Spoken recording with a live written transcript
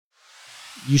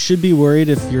You should be worried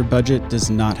if your budget does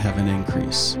not have an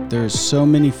increase. There's so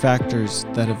many factors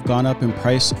that have gone up in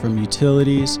price, from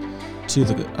utilities to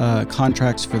the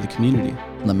contracts for the community.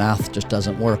 The math just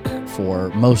doesn't work for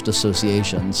most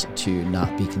associations to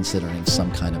not be considering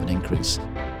some kind of an increase.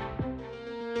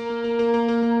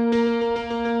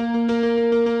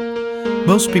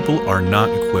 Most people are not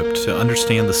equipped to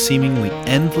understand the seemingly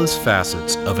endless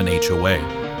facets of an HOA.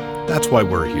 That's why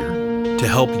we're here, to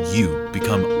help you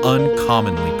become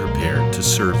uncommonly prepared to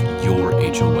serve your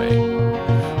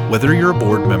HOA. Whether you're a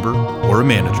board member or a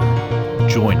manager,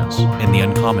 join us in the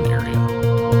Uncommon area.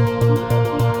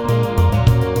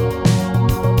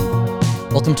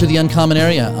 Welcome to the Uncommon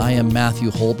Area. I am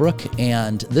Matthew Holbrook,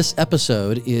 and this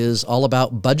episode is all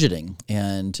about budgeting.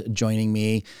 And joining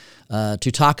me to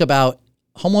talk about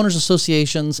homeowners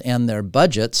associations and their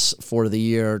budgets for the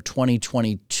year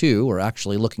 2022, or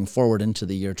actually looking forward into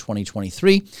the year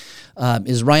 2023,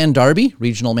 is Ryan Darby,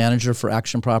 Regional Manager for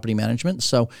Action Property Management.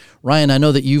 So, Ryan, I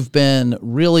know that you've been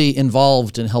really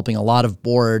involved in helping a lot of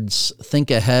boards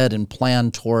think ahead and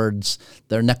plan towards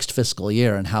their next fiscal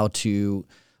year and how to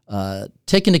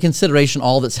take into consideration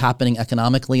all that's happening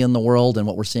economically in the world and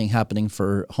what we're seeing happening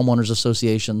for homeowners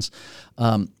associations.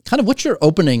 What's your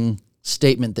opening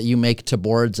statement that you make to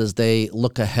boards as they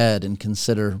look ahead and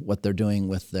consider what they're doing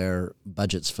with their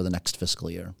budgets for the next fiscal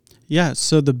year? Yeah,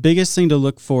 so the biggest thing to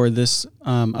look for this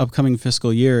upcoming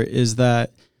fiscal year is that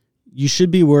you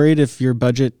should be worried if your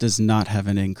budget does not have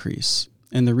an increase.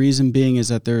 And the reason being is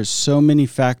that there's so many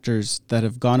factors that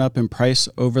have gone up in price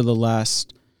over the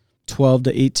last 12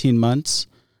 to 18 months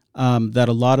that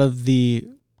a lot of the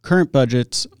current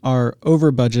budgets are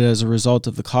over budget as a result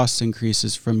of the cost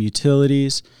increases from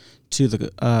utilities to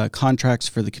the contracts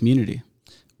for the community.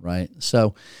 Right.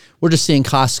 So we're just seeing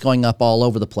costs going up all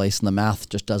over the place, and the math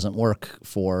just doesn't work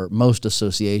for most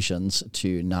associations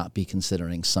to not be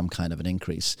considering some kind of an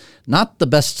increase. Not the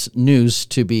best news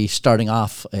to be starting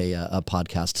off a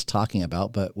podcast talking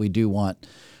about, but we do want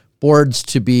boards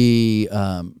to be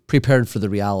prepared for the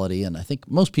reality, and I think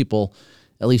most people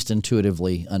at least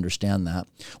intuitively understand that.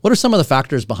 What are some of the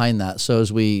factors behind that? So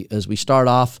as we start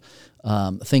off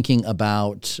thinking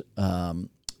about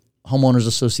homeowners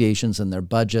associations and their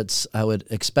budgets, I would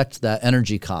expect that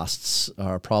energy costs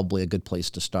are probably a good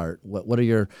place to start. What are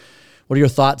your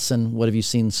thoughts, and what have you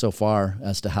seen so far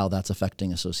as to how that's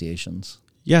affecting associations?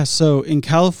 Yeah, so in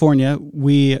California,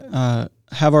 we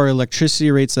have our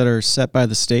electricity rates that are set by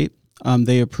the state.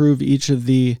 They approve each of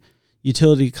the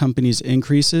utility companies'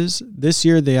 increases. This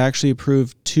year, they actually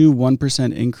approved two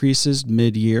 1% increases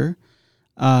mid-year,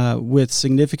 with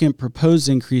significant proposed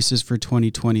increases for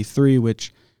 2023,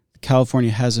 which California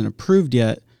hasn't approved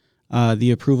yet. The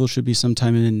approval should be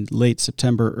sometime in late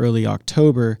September, early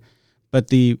October, but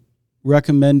the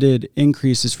recommended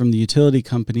increases from the utility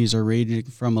companies are ranging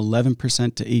from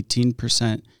 11% to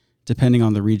 18%, depending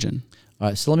on the region. All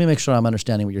right, so let me make sure I'm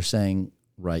understanding what you're saying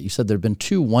right. You said there have been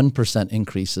two 1%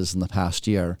 increases in the past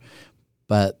year,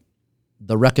 but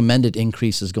the recommended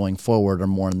increases going forward are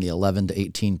more in the 11 to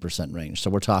 18% range. So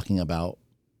we're talking about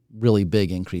really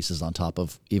big increases on top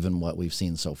of even what we've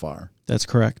seen so far. That's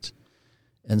correct.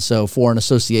 And so for an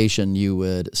association, you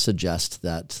would suggest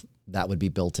that that would be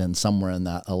built in somewhere in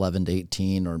that 11 to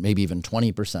 18 or maybe even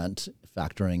 20%,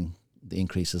 factoring the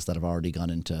increases that have already gone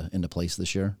into place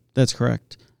this year? That's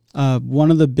correct.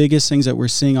 One of the biggest things that we're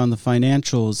seeing on the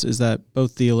financials is that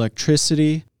both the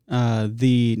electricity,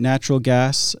 the natural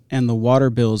gas, and the water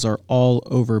bills are all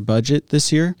over budget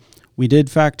this year. We did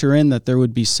factor in that there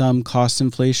would be some cost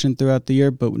inflation throughout the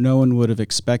year, but no one would have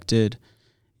expected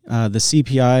the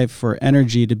CPI for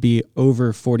energy to be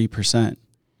over 40%.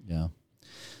 Yeah.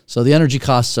 So the energy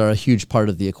costs are a huge part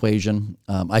of the equation.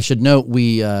 I should note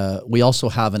we also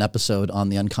have an episode on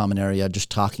the Uncommon Area just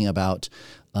talking about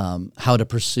how to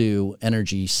pursue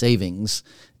energy savings,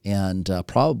 and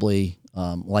probably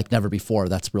like never before,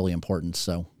 that's really important.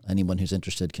 So anyone who's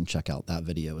interested can check out that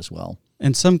video as well.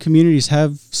 And some communities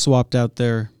have swapped out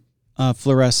their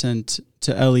fluorescent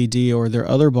to LED or their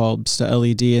other bulbs to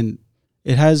LED, and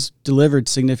it has delivered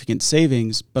significant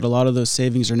savings, but a lot of those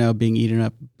savings are now being eaten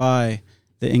up by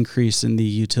the increase in the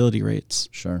utility rates.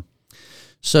 Sure.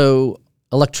 So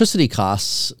electricity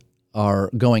costs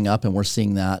are going up, and we're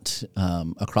seeing that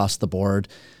across the board.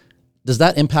 Does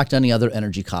that impact any other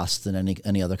energy costs in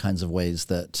any other kinds of ways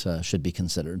that should be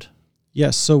considered?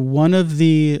 Yes. So one of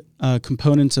the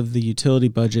components of the utility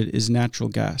budget is natural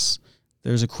gas.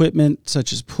 There's equipment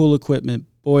such as pool equipment,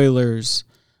 boilers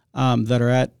that are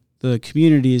at the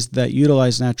communities that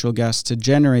utilize natural gas to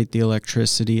generate the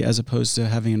electricity, as opposed to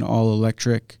having an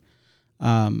all-electric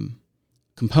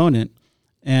component.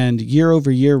 And year over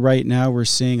year right now, we're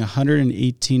seeing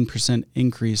 118%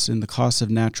 increase in the cost of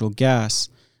natural gas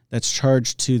that's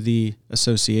charged to the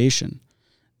association.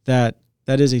 That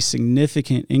is a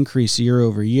significant increase year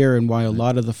over year, and why a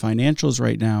lot of the financials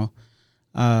right now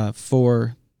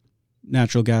for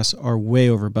natural gas are way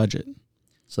over budget.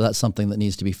 So that's something that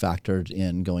needs to be factored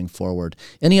in going forward.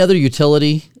 Any other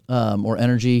utility or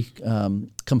energy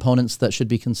components that should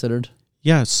be considered?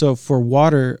 Yeah, so for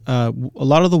water, a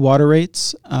lot of the water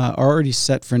rates are already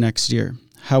set for next year.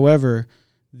 However,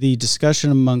 the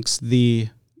discussion amongst the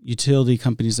utility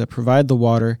companies that provide the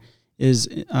water is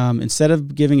instead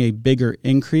of giving a bigger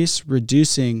increase,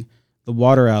 reducing the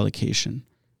water allocation,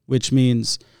 which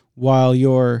means while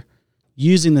you're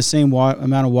using the same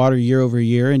amount of water year over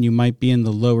year and you might be in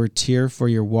the lower tier for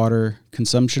your water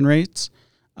consumption rates,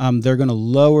 they're going to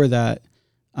lower that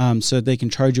so that they can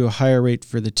charge you a higher rate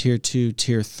for the tier 2,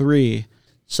 tier 3.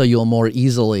 So you'll more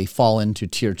easily fall into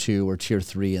tier 2 or tier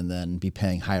 3 and then be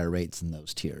paying higher rates in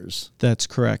those tiers. That's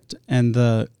correct. And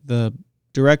the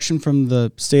direction from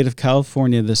the state of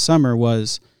California this summer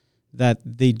was that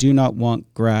they do not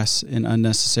want grass in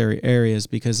unnecessary areas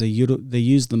because they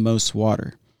use the most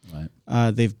water.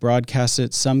 Right. They've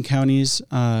broadcasted some counties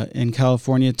in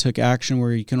California took action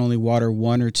where you can only water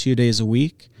 1 or 2 days a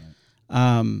week.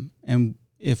 Right. And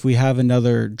if we have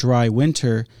another dry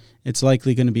winter, it's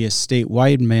likely going to be a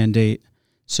statewide mandate.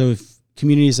 So if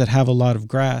communities that have a lot of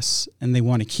grass and they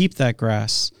want to keep that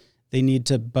grass, they need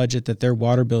to budget that their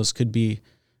water bills could be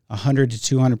 100 to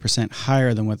 200%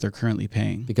 higher than what they're currently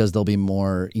paying. Because they'll be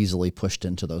more easily pushed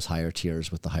into those higher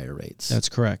tiers with the higher rates. That's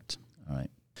correct. All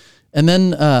right. And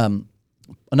then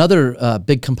another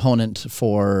big component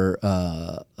for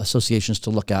associations to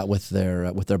look at with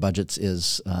their budgets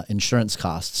is insurance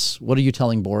costs. What are you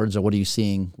telling boards, or what are you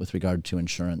seeing with regard to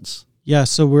insurance? Yeah,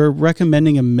 so we're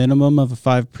recommending a minimum of a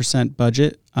 5%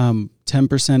 budget.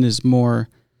 10% is more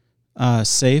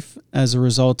safe as a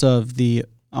result of the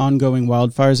ongoing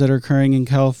wildfires that are occurring in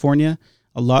California.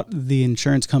 A lot of the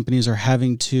insurance companies are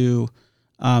having to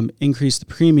increase the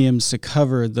premiums to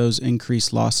cover those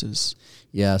increased losses.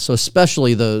 Yeah, so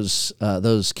especially those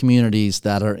communities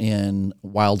that are in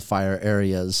wildfire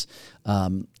areas.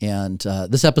 And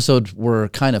this episode, we're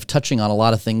kind of touching on a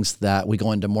lot of things that we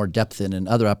go into more depth in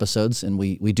other episodes. And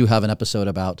we do have an episode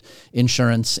about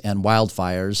insurance and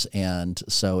wildfires. And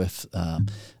so if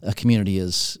a community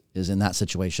is in that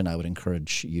situation, I would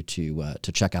encourage you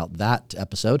to check out that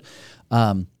episode.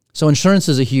 So insurance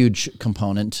is a huge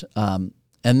component.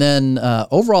 And then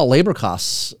overall labor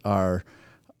costs are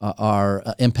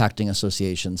impacting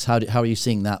associations. How are you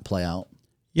seeing that play out?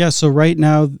 Yeah, so right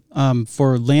now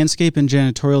for landscape and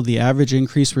janitorial, the average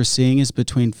increase we're seeing is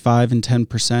between 5 and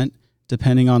 10%,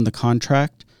 depending on the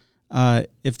contract.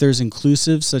 If there's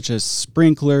inclusives such as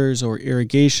sprinklers or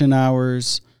irrigation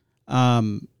hours,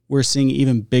 we're seeing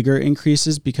even bigger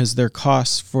increases because their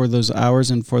costs for those hours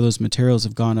and for those materials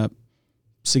have gone up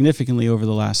significantly over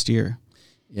the last year.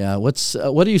 Yeah,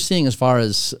 what are you seeing as far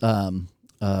as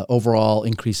overall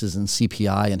increases in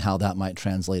CPI and how that might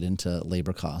translate into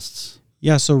labor costs?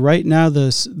 Yeah, so right now the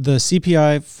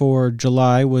CPI for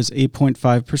July was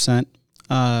 8.5%.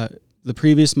 The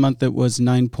previous month it was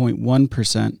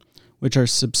 9.1%, which are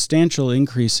substantial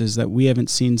increases that we haven't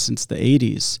seen since the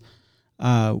 80s,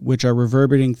 which are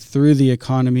reverberating through the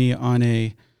economy on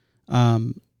a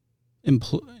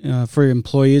for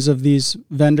employees of these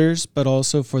vendors, but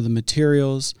also for the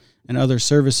materials and other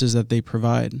services that they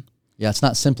provide. Yeah, it's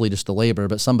not simply just the labor,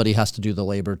 but somebody has to do the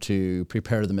labor to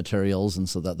prepare the materials, and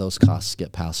so that those costs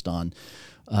get passed on.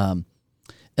 And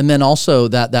then also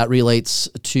that relates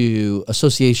to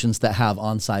associations that have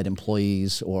on-site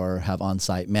employees or have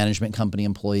on-site management company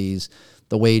employees.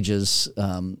 The wages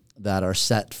that are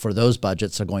set for those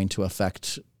budgets are going to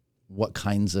affect what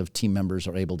kinds of team members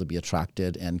are able to be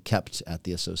attracted and kept at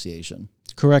the association.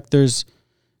 Correct. There's,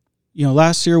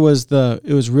 last year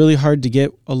it was really hard to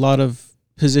get a lot of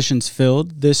positions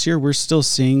filled. This year, we're still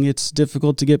seeing it's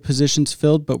difficult to get positions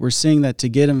filled, but we're seeing that to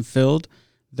get them filled,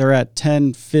 they're at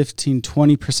 10, 15,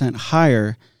 20%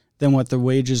 higher than what the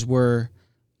wages were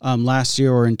last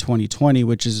year or in 2020,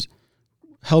 which is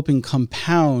helping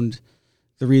compound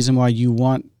the reason why you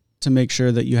want to make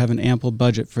sure that you have an ample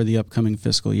budget for the upcoming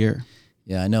fiscal year.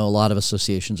 Yeah, I know a lot of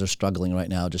associations are struggling right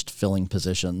now just filling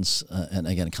positions, and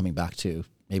again, coming back to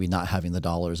maybe not having the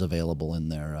dollars available in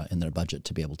their budget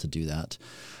to be able to do that.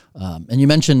 And you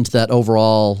mentioned that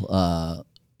overall,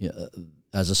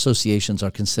 as associations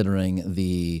are considering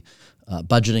the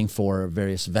budgeting for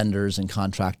various vendors and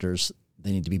contractors,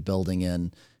 they need to be building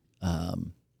in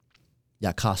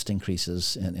cost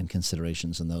increases and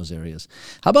considerations in those areas.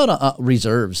 How about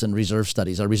reserves and reserve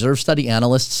studies? Are reserve study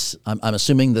analysts, I'm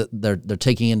assuming that they're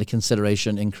taking into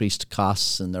consideration increased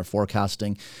costs and they're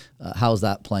forecasting. How is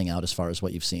that playing out as far as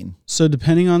what you've seen? So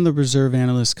depending on the reserve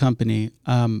analyst company,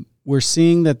 we're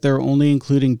seeing that they're only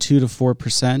including 2 to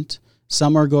 4%.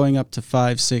 Some are going up to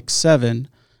 5, 6, 7.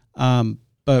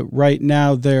 But right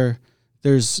now there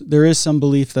is some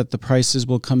belief that the prices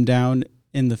will come down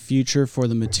in the future for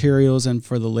the materials and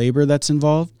for the labor that's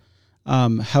involved.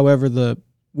 However,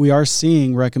 we are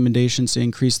seeing recommendations to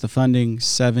increase the funding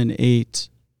 7, 8,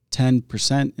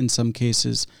 10% in some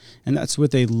cases, and that's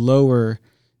with a lower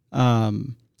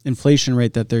inflation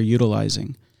rate that they're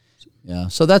utilizing. Yeah,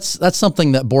 so that's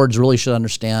something that boards really should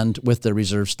understand with their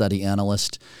reserve study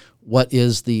analyst. What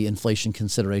is the inflation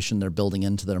consideration they're building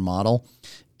into their model?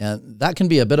 And that can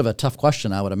be a bit of a tough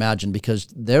question, I would imagine, because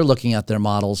they're looking at their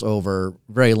models over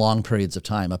very long periods of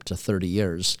time, up to 30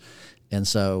 years. And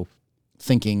so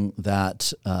thinking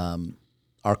that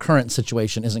our current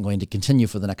situation isn't going to continue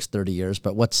for the next 30 years,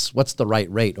 but what's the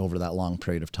right rate over that long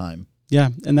period of time? Yeah,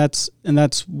 and that's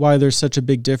why there's such a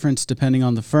big difference depending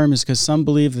on the firm, is because some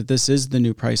believe that this is the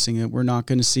new pricing, and we're not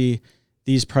going to see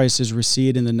these prices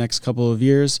recede in the next couple of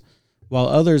years, while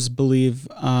others believe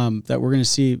that we're going to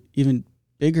see even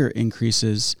bigger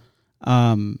increases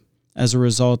as a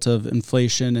result of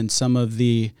inflation and some of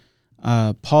the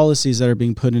policies that are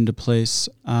being put into place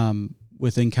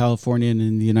within California and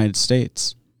in the United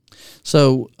States.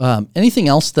 So anything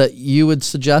else that you would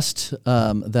suggest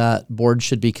that boards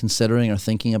should be considering or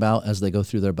thinking about as they go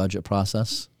through their budget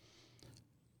process?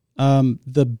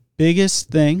 The biggest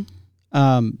thing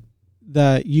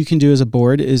that you can do as a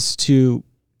board is to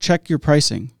check your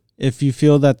pricing. If you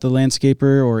feel that the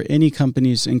landscaper or any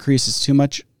company's increase is too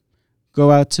much, go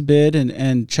out to bid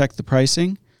and check the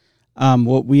pricing.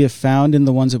 What we have found in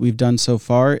the ones that we've done so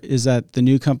far is that the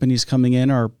new companies coming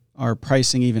in are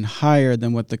pricing even higher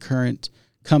than what the current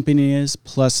company is,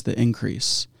 plus the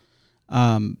increase.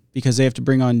 Because they have to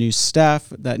bring on new staff.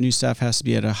 That new staff has to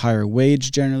be at a higher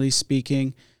wage, generally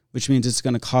speaking, which means it's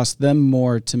going to cost them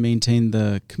more to maintain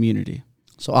the community.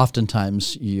 So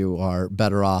oftentimes you are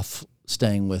better off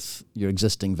staying with your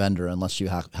existing vendor unless you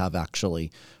have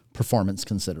actually performance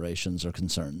considerations or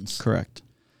concerns. Correct.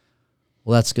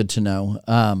 Well, that's good to know.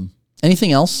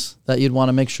 Anything else that you'd want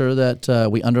to make sure that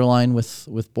we underline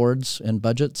with boards and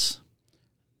budgets?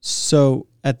 So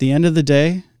at the end of the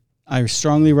day, I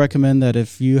strongly recommend that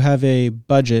if you have a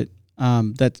budget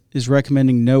that is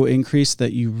recommending no increase,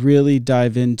 that you really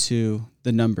dive into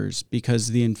the numbers, because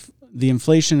the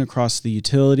inflation across the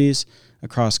utilities,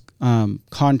 across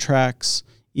contracts,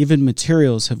 even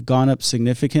materials have gone up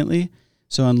significantly.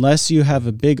 So unless you have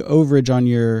a big overage on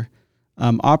your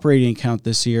operating account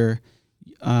this year,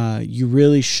 you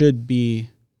really should be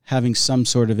having some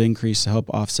sort of increase to help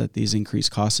offset these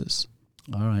increased costs.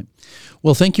 All right.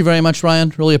 Well, thank you very much,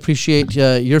 Ryan. Really appreciate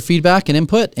your feedback and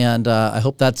input, and I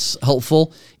hope that's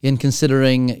helpful in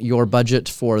considering your budget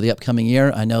for the upcoming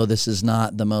year. I know this is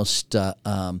not the most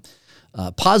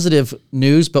positive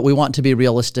news, but we want to be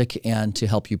realistic and to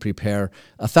help you prepare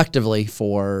effectively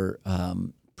for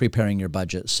preparing your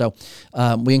budget. So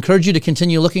we encourage you to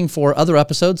continue looking for other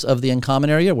episodes of the Uncommon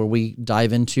Area where we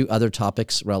dive into other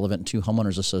topics relevant to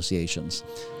homeowners associations.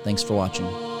 Thanks for watching.